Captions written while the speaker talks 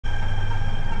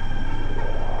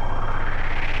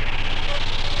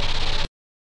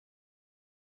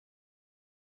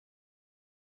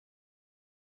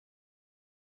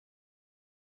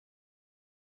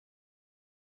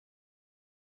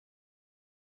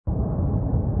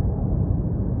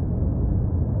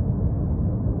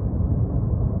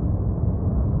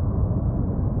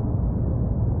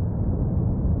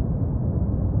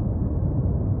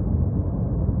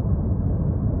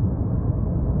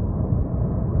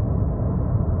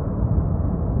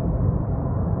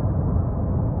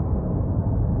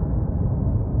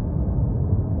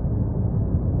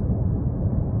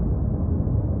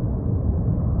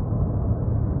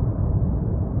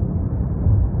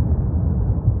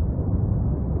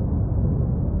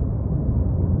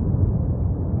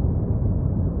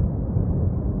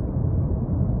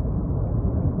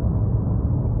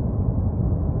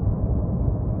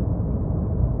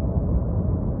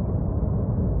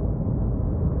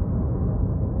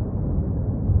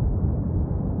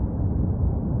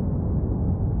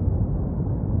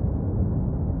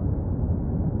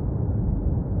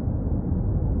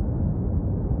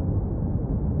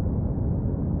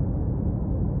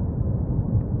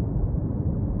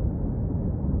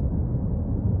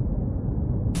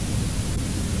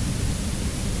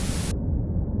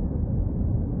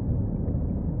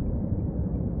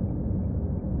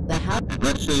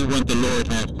let's see what the Lord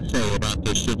has to say about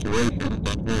this situation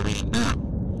that we're in now.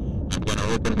 I'm going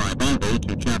to open my Bible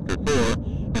to chapter 4,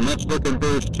 and let's look at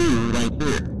verse 2 right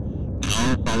here.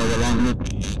 Now, follow along with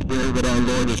me and hear what our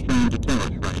Lord is trying to tell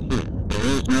us right here. There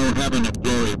is no heaven of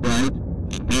glory bright,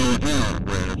 and no hell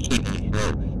where sinners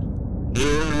roast.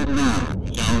 Here and now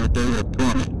is our day of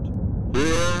torment.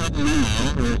 Here and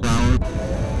now is our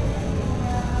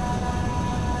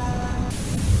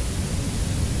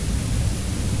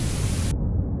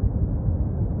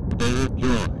day of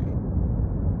joy.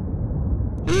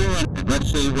 Here and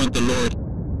let's see what the Lord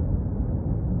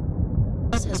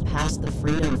has passed the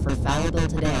Freedom for Fowl bill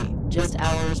today, just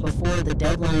hours before the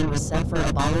deadline was set for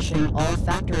abolishing all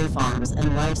factory farms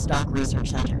and livestock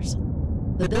research centers.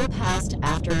 The bill passed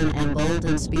after an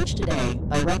emboldened speech today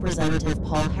by Representative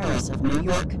Paul Harris of New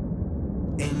York.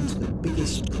 End the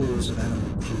biggest cause of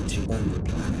animal cruelty on the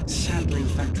planet. Sadly,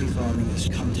 factory farming has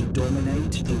come to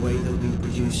dominate the way that we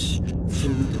produce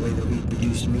food, the way that we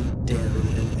produce meat, dairy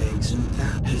and eggs, and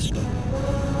that has gone.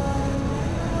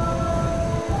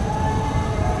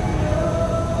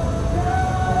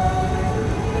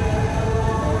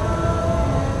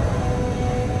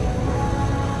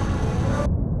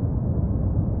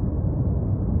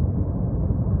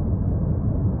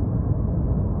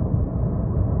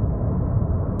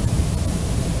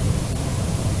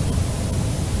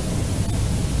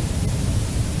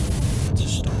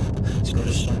 It's got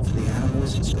to stop for the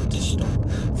animals, it's got to stop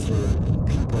for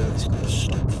people, it's got to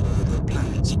stop for the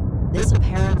planet. This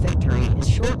apparent victory is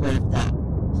short-lived though.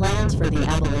 Plans for the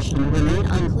abolition remain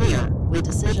unclear, with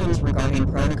decisions regarding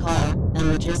protocol and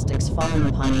logistics falling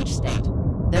upon each state.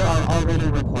 There are already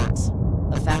reports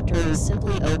of factories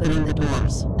simply opening the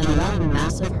doors and allowing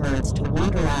massive herds to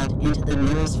wander out into the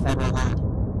nearest federal land.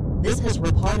 This has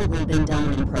reportedly been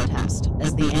done in protest,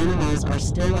 as the animals are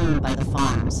still owned by the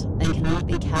farms and cannot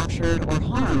be captured or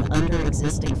harmed under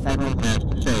existing federal law. has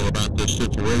to say about this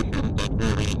situation that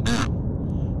we're in now.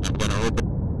 I'm going to open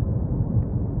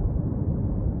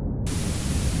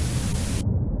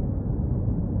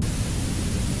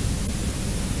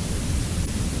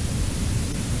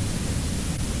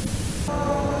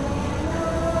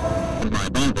my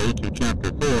Bible to chapter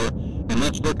 4, and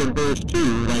let's look at verse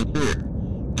 2 right here.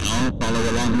 Now,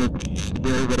 follow along with me and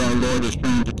hear what our Lord is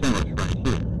trying to tell us right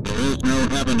here. There is no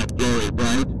heaven of glory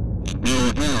bright, and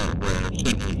no hell where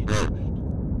sinners roast.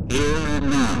 Here and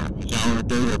now is our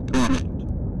day of torment.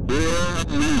 Here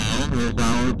and now is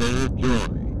our day of joy.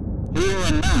 Here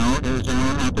and now is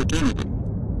our opportunity.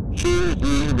 Choose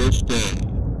ye this day,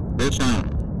 this hour,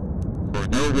 for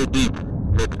no Redeemer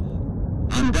liveth.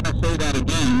 I'm going to say that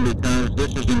again because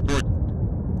this is important.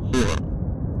 For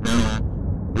no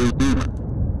Redeemer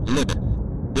liveth.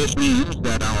 This means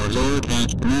that our Lord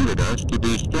has commanded us to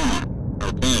be strong,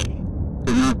 okay,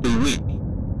 to not be weak.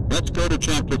 Let's go to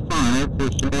chapter 5 for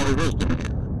some more wisdom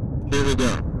here. Here we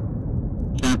go.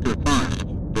 Chapter 5,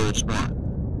 verse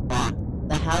 1.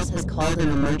 The House has called an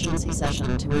emergency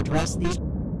session to address these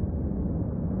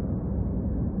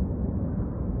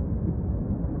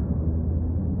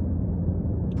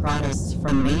protests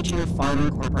from major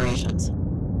farming corporations.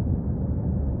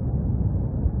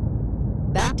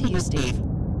 Back to you, Steve.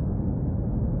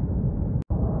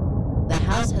 The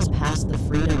House has passed the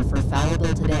Freedom for Fowl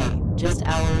bill today, just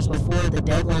hours before the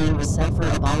deadline was set for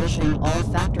abolishing all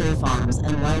factory farms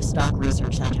and livestock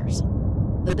research centers.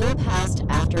 The bill passed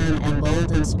after an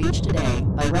emboldened speech today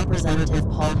by Representative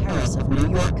Paul Harris of New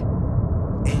York.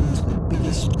 End the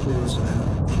biggest cause of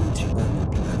animal cruelty on the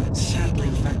planet.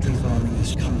 Sadly, factory farming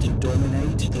has come to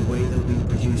dominate the way that we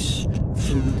produce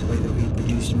food, the way that we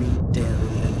produce meat, dairy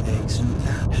and eggs, and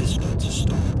that has got to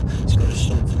stop. It's got to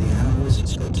stop for the animals,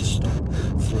 it's got to stop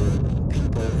for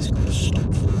people, it's got to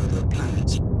stop for the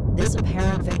planet. This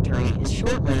apparent victory is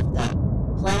short-lived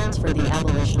though. Plans for the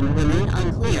abolition remain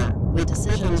unclear, with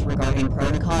decisions regarding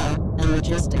protocol and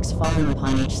logistics falling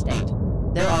upon each state.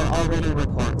 There are already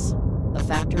reports of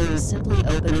factories simply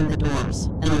opening the doors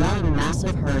and allowing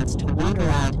massive herds to wander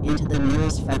out into the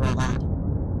nearest federal land.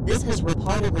 This has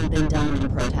reportedly been done in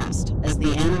protest, as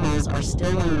the animals are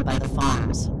still owned by the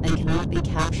farms and cannot be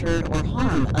captured or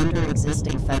harmed under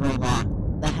existing federal law.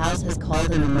 The House has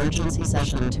called an emergency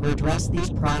session to address these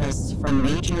protests from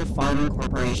major farming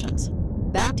corporations.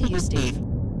 Back to you, Steve.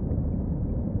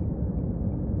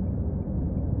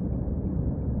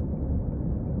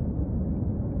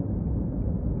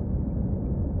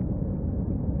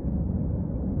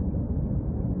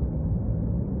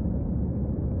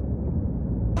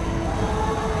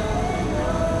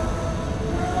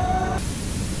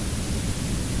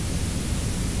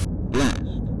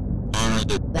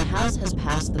 The House has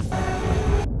passed the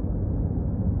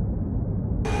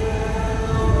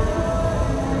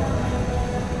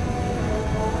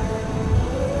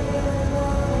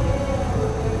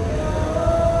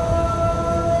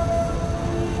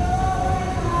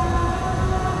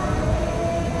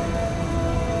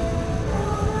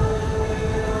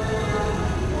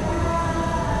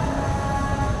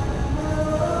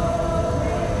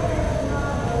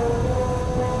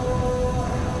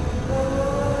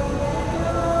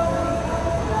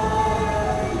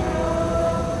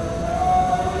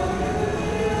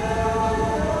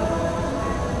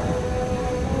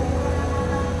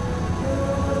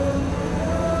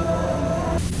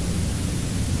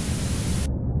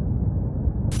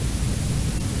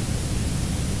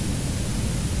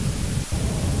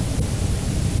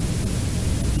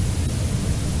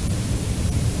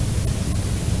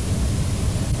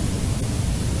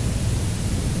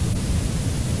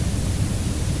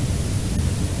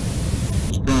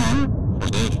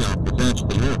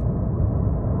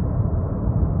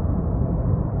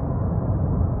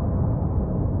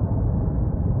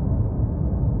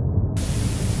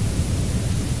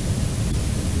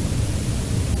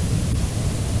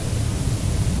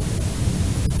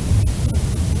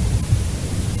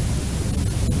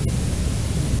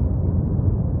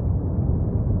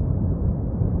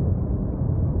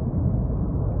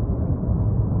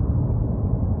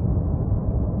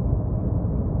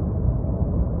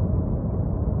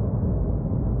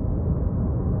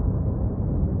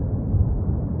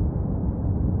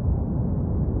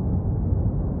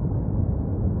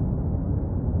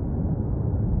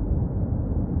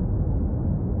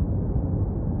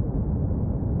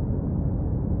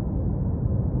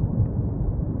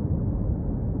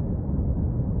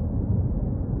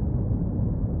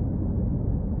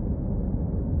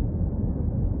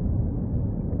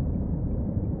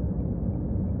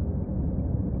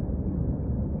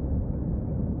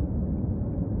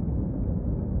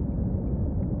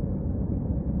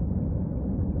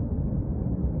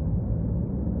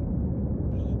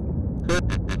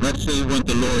And let's see what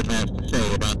the Lord has to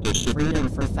say about this Freedom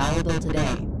for Fowl bill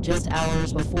today, just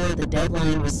hours before the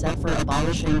deadline was set for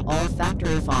abolishing all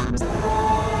factory farms.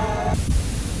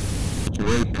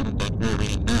 Situation that we're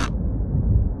in now.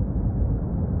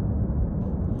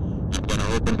 I'm going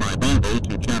to open my Bible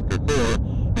to chapter 4,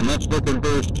 and let's look at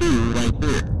verse 2 right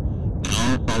here.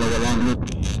 Now, follow along with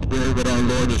me and hear what our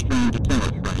Lord is trying to tell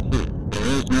us right here. There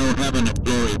is no heaven of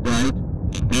glory bright,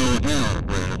 and no hell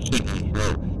where sinners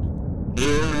roast.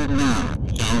 Here and now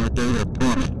is our day of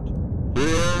torment.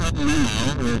 Here and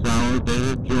now is our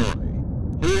day of joy.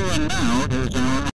 Here and now is